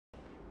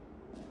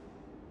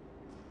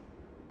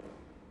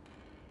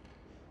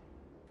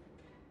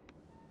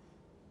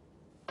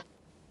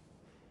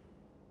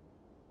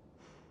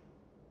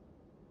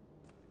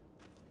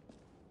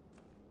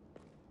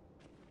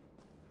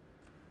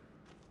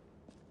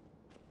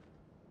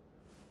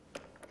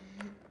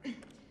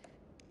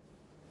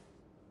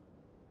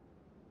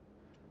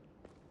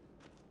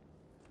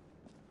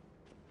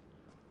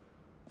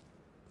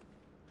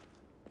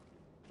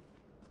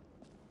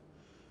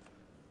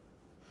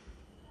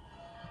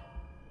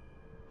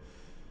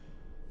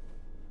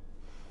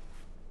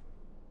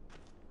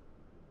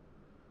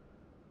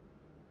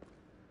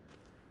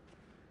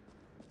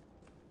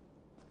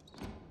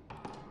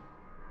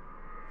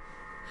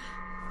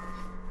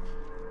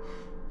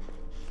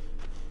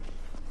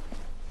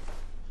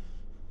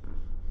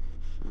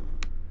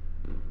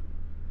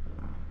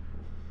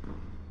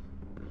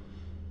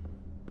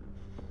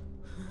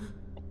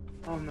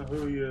don't know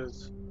who he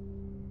is,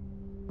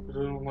 but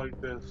I don't like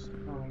this.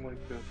 I don't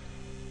like this.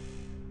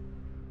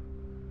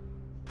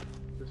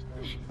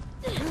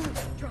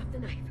 Drop the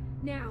knife,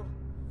 now!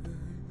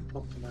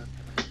 Drop the knife.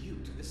 You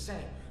do the same.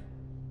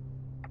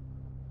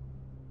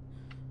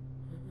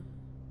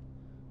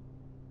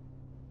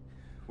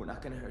 We're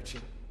not gonna hurt you.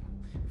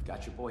 We've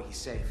got your boy, he's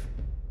safe.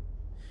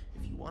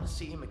 If you want to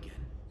see him again,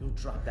 you'll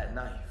drop that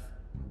knife.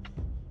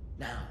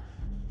 Now.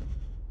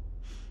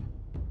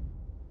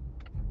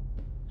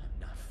 I'm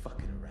not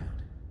fucking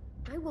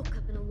around. I woke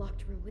up in a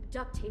locked room with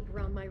duct tape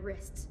around my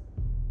wrists.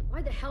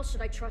 Why the hell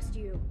should I trust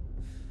you?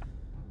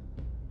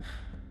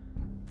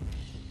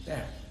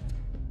 There.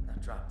 Now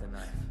drop the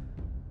knife.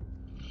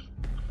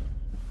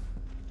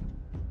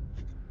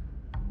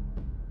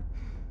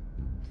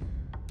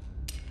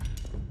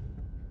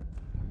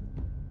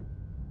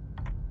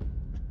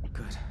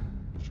 Good.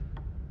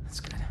 That's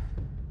good.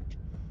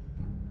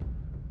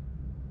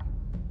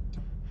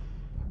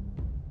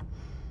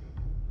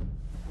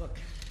 Look,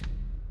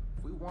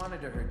 if we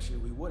wanted to hurt you,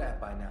 we would have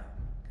by now.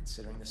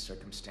 Considering the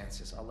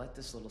circumstances, I'll let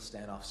this little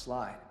standoff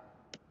slide.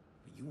 But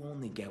you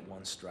only get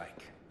one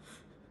strike.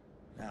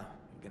 Now,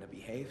 you're gonna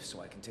behave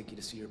so I can take you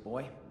to see your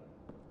boy?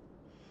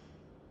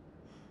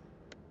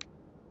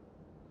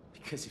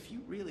 Because if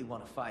you really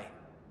want to fight...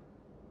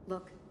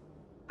 Look,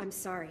 I'm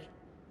sorry.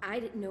 I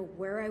didn't know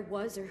where I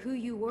was or who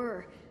you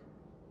were.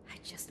 I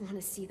just want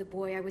to see the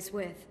boy I was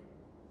with.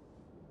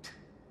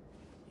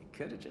 You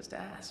could have just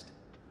asked.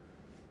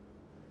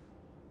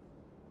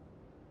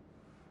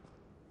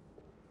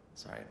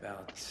 Sorry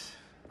about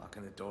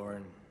locking the door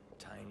and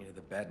tying you to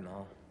the bed and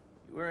all.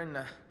 You were in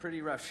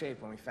pretty rough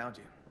shape when we found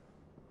you.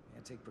 We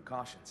had to take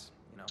precautions,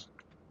 you know,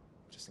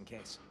 just in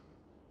case.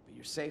 But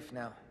you're safe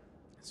now,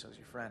 and so's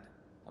your friend.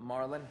 I'm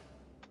Marlon.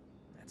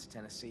 That's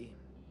Tennessee.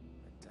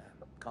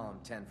 But call him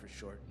 10 for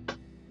short.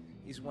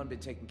 He's the one been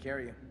taking care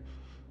of you.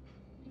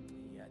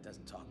 He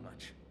doesn't talk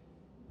much.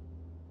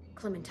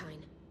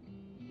 Clementine.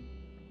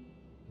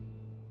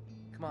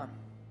 Come on,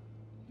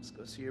 let's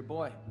go see your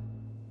boy.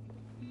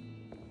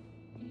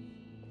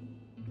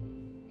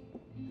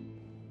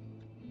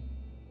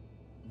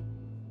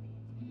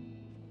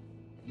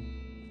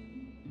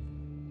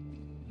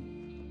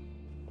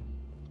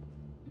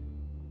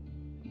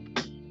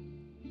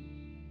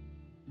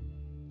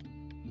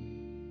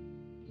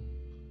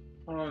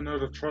 I don't know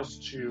to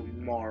trust you,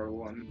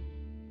 Marlon.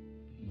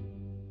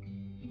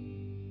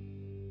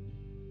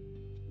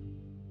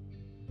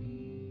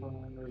 I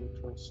don't know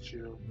to trust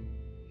you.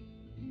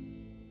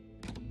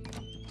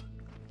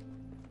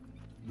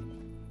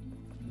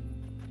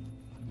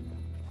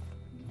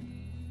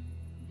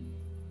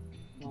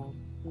 Oh,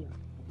 yeah.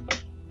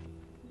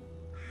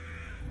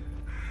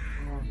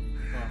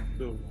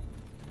 Dude.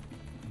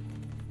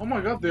 Oh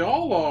my god, they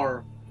all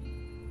are!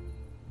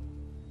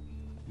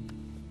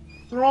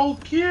 They're all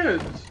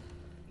kids!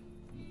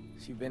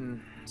 So you've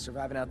been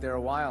surviving out there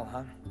a while,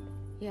 huh?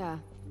 Yeah,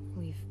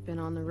 we've been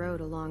on the road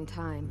a long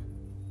time.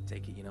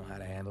 Take it you know how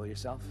to handle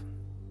yourself?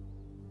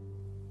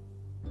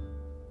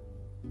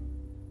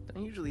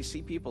 Don't usually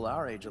see people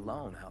our age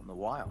alone out in the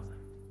wild.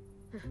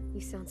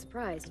 You sound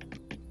surprised.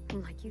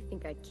 Like you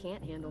think I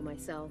can't handle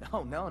myself.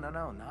 Oh, no, not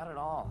at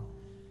all.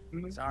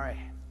 Sorry,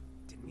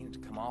 didn't mean it to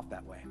come off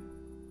that way.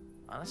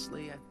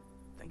 Honestly, I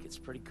think it's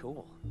pretty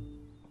cool.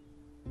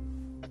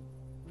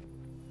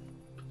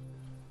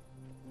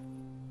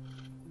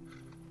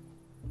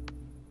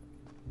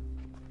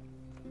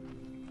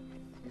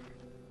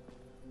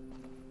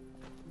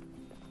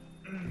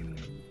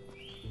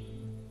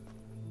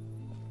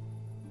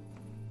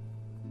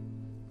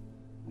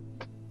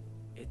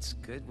 It's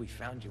good we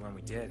found you when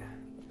we did.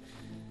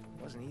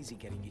 It wasn't easy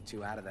getting you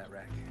two out of that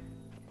wreck.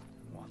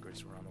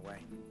 Walkers were on the way.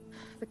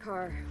 The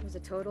car, was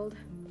it totaled?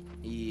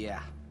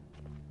 Yeah.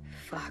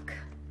 Fuck.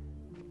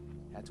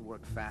 Had to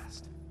work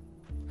fast.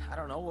 I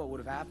don't know what would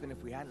have happened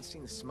if we hadn't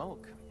seen the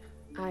smoke.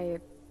 I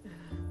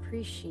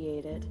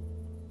appreciate it.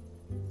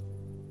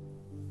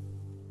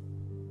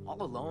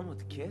 All alone with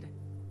the kid?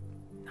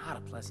 Not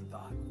a pleasant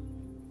thought.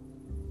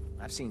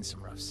 I've seen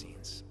some rough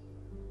scenes.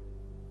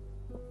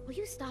 Will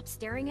you stop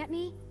staring at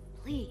me?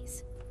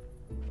 Please.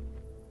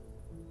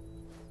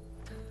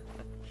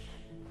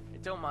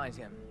 Don't mind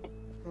him.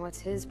 What's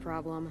his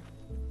problem?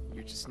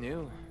 You're just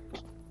new. I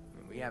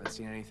mean, we haven't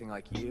seen anything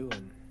like you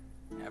in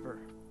ever.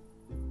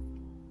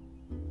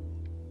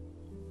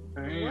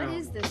 Damn. What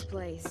is this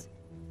place?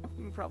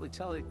 You can probably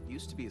tell it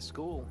used to be a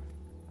school.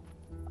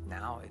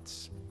 Now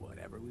it's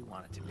whatever we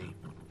want it to be.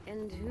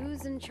 And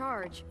who's in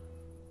charge?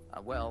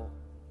 Well,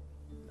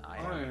 I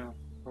Oh yeah.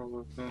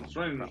 Probably sounds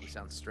strange. probably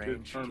sounds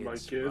strange. Run by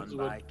Kids, kids, run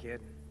but by a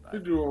kid. we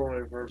But do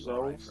alright for we're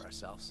all right ourselves. for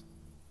ourselves.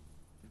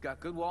 We've got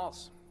good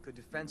walls, good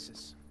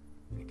defenses,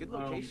 and a good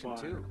location fine.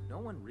 too. No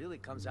one really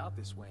comes out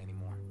this way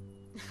anymore.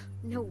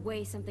 No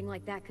way something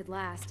like that could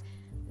last.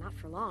 Not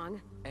for long.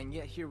 And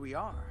yet here we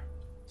are,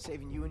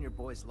 saving you and your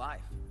boy's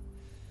life.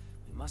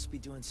 We must be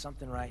doing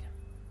something right.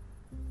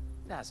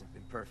 It hasn't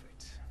been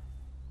perfect.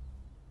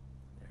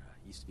 There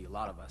used to be a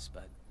lot of us,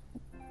 but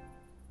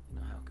You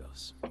know how it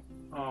goes.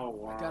 Oh,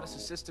 wow. I got us a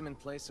system in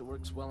place that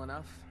works well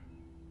enough.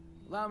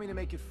 Allow me to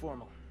make it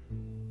formal.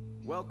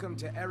 Welcome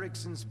to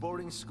Erickson's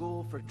boarding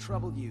school for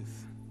troubled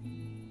youth.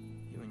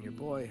 You and your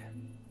boy,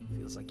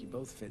 feels like you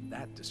both fit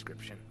that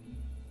description.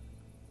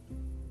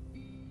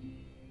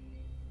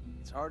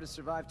 It's hard to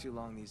survive too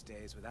long these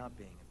days without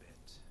being a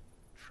bit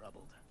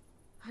troubled.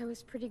 I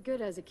was pretty good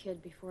as a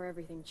kid before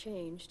everything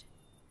changed.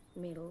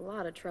 Made a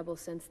lot of trouble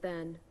since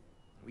then.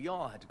 We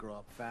all had to grow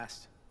up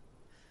fast.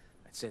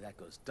 I'd say that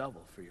goes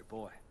double for your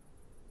boy.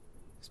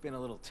 He's been a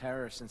little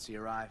terror since he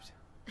arrived.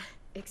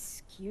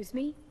 Excuse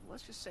me?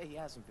 Let's just say he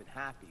hasn't been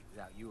happy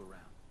without you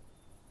around.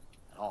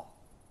 At all.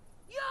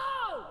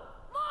 Yo!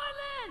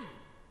 Marlin!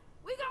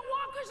 We got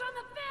walkers on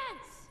the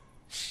fence!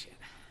 Shit.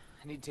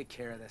 I need to take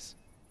care of this.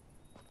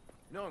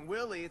 Knowing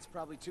Willie, it's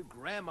probably 2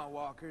 grandma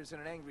walkers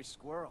and an angry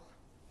squirrel.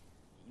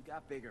 You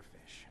got bigger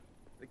fish.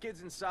 The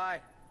kid's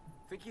inside.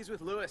 Think he's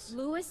with Lewis.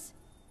 Lewis?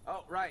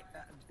 Oh, right.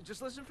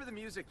 Just listen for the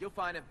music. You'll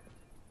find him.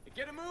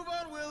 Get a move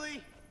on,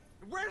 Willie!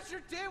 Where's your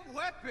damn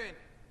weapon?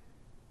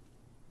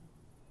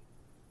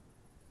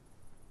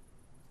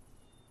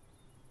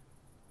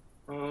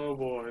 Oh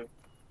boy.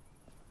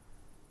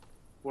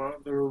 Well,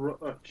 they're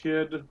a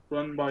kid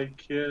run by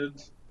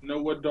kids,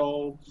 no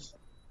adults.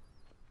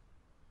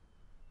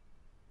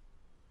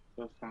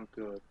 That's not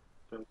good.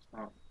 That's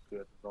not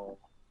good at all.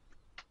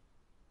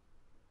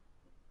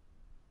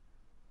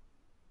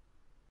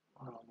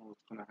 I don't know what's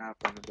gonna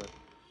happen, but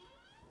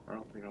I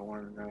don't think I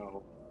want to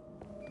know.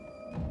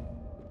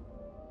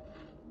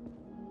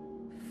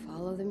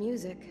 Follow the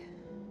music.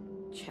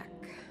 Check.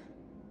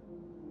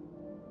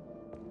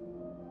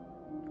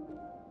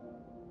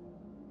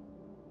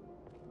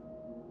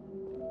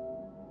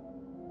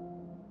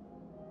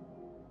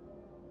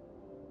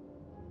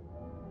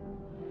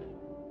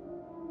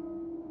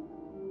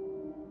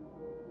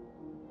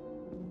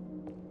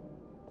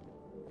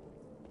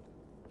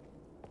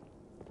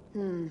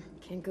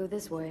 Can't go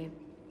this way.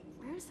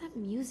 Where's that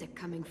music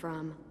coming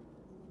from?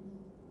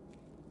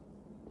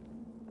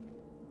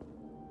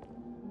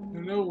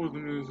 You know where the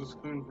music's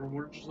coming from.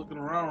 We're just looking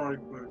around right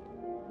quick.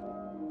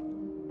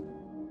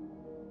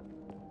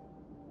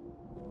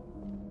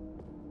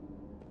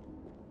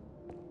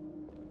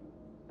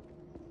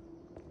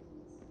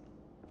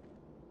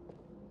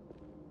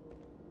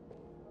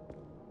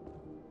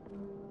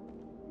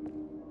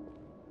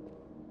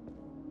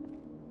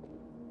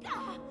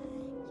 Ah,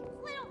 you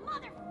little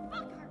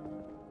motherfucker!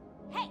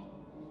 Hey!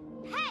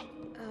 Hey!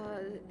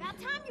 About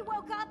time you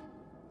woke up!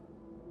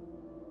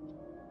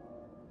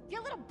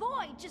 Your little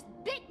boy just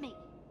bit me!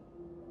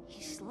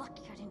 He's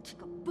lucky I didn't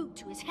take a boot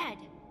to his head.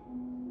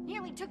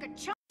 Nearly took a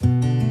chunk